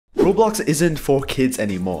Roblox isn't for kids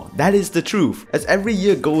anymore. That is the truth. As every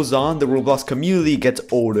year goes on, the Roblox community gets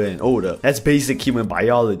older and older. That's basic human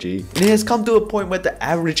biology. And it has come to a point where the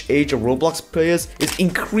average age of Roblox players is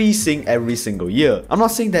increasing every single year. I'm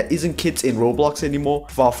not saying there isn't kids in Roblox anymore,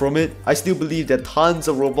 far from it. I still believe there are tons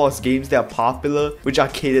of Roblox games that are popular, which are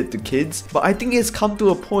catered to kids. But I think it's come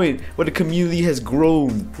to a point where the community has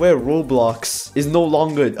grown, where Roblox is no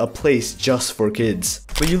longer a place just for kids.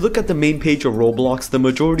 When you look at the main page of Roblox, the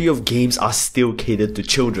majority of games are still catered to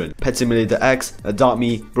children. Pet Simulator X, Adopt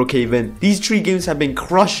Me, Brookhaven, these 3 games have been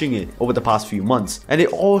crushing it over the past few months, and they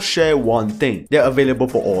all share one thing: they're available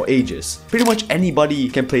for all ages. Pretty much anybody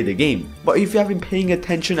can play the game. But if you have been paying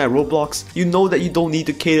attention at Roblox, you know that you don't need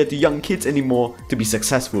to cater to young kids anymore to be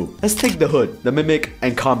successful. Let's take The Hood, The Mimic,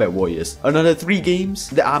 and Combat Warriors, another 3 games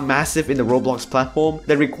that are massive in the Roblox platform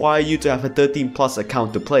that require you to have a 13+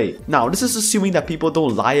 account to play. Now, this is assuming that people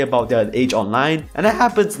don't lie about their age online, and that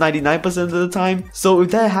happens 99% of the time. So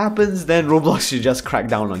if that happens, then Roblox should just crack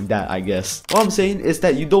down on that, I guess. What I'm saying is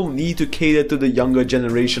that you don't need to cater to the younger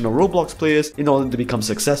generation of Roblox players in order to become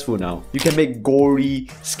successful now. You can make gory,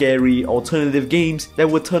 scary, alternative games that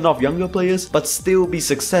would turn off younger players but still be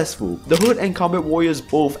successful. The Hood and Combat Warriors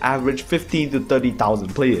both average 15 to 30,000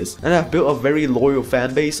 players and have built a very loyal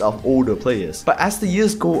fan base of older players. But as the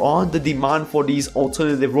years go on, the demand for these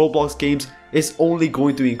alternative Roblox games is only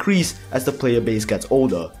going to increase as the player base gets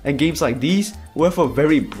older, and games like these will have a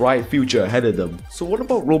very bright future ahead of them. So what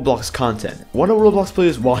about Roblox content? What are Roblox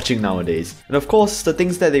players watching nowadays? And of course, the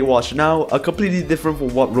things that they watch now are completely different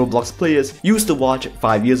from what Roblox players used to watch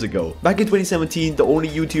 5 years ago. Back in 2017, the only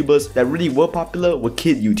YouTubers that really were popular were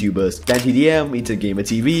kid YouTubers. Dan TDM, Gamer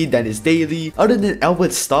TV, Dennis Daily. Other than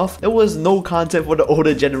Albert stuff, there was no content for the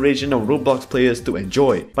older generation of Roblox players to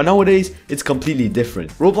enjoy. But nowadays, it's completely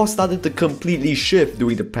different. Roblox started to completely shift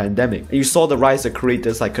during the pandemic, and you saw the rise of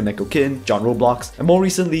creators like Koneko-kin, John Roblox, and more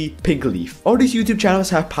recently, Pinkleaf. All these YouTube channels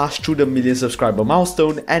have passed through the million subscriber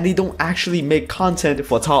milestone, and they don't actually make content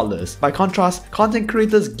for toddlers. By contrast, content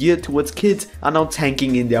creators geared towards kids are now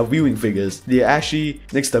tanking in their viewing figures. The Ashy,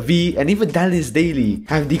 Next to V, and even Dennis Daily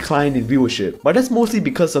have declined in viewership, but that's mostly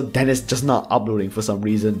because of Dennis just not uploading for some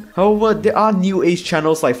reason. However, there are new age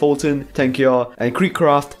channels like Fulton, Tenkure, and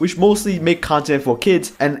Creekcraft, which mostly make content for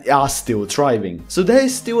kids and are still thriving. So there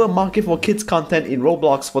is still a market for kids content in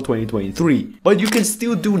Roblox for 2023, but you can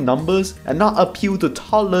still do numbers and not appeal to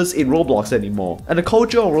toddlers in Roblox anymore. And the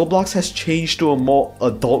culture of Roblox has changed to a more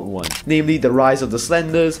adult one, namely the rise of the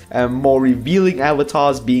slenders and more revealing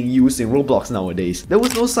avatars being used in Roblox nowadays. There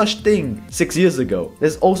was no such thing 6 years ago.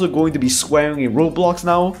 There's also going to be swearing in Roblox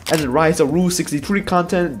now, and the rise of Rule 63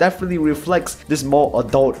 content definitely reflects this more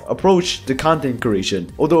adult approach to content creation,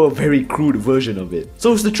 although a very crude version of it.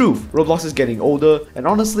 So it's the truth, Roblox is getting older, and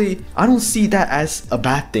honestly, I don't see that as a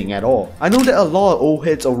bad thing at all. I know that a lot of old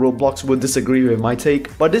heads of Roblox will disagree with my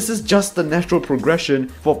take, but this is just the natural progression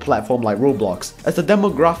for a platform like Roblox. As the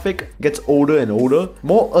demographic gets older and older,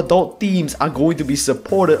 more adult themes are going to be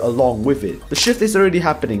supported along with it. The shift is already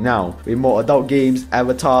happening now, with more adult games,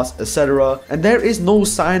 avatars, etc., and there is no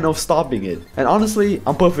sign of stopping it. And honestly,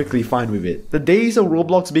 I'm perfectly fine with it. The days of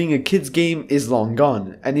Roblox being a kids game is long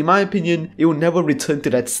gone, and in my opinion, it will never return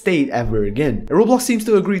to that state ever again. And Roblox seems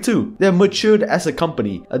to agree too. They're matured as a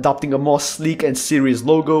company, adopting a more sleek and serious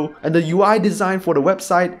logo, and the UI design for the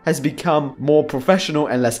website has become more professional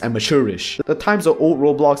and less amateurish. The times of old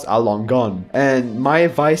Roblox are long gone, and my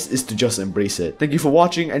advice is to just embrace it. Thank you for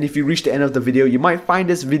watching, and if you reach the end of the video, you might find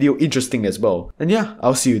this video interesting as well. And yeah,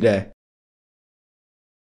 I'll see you there.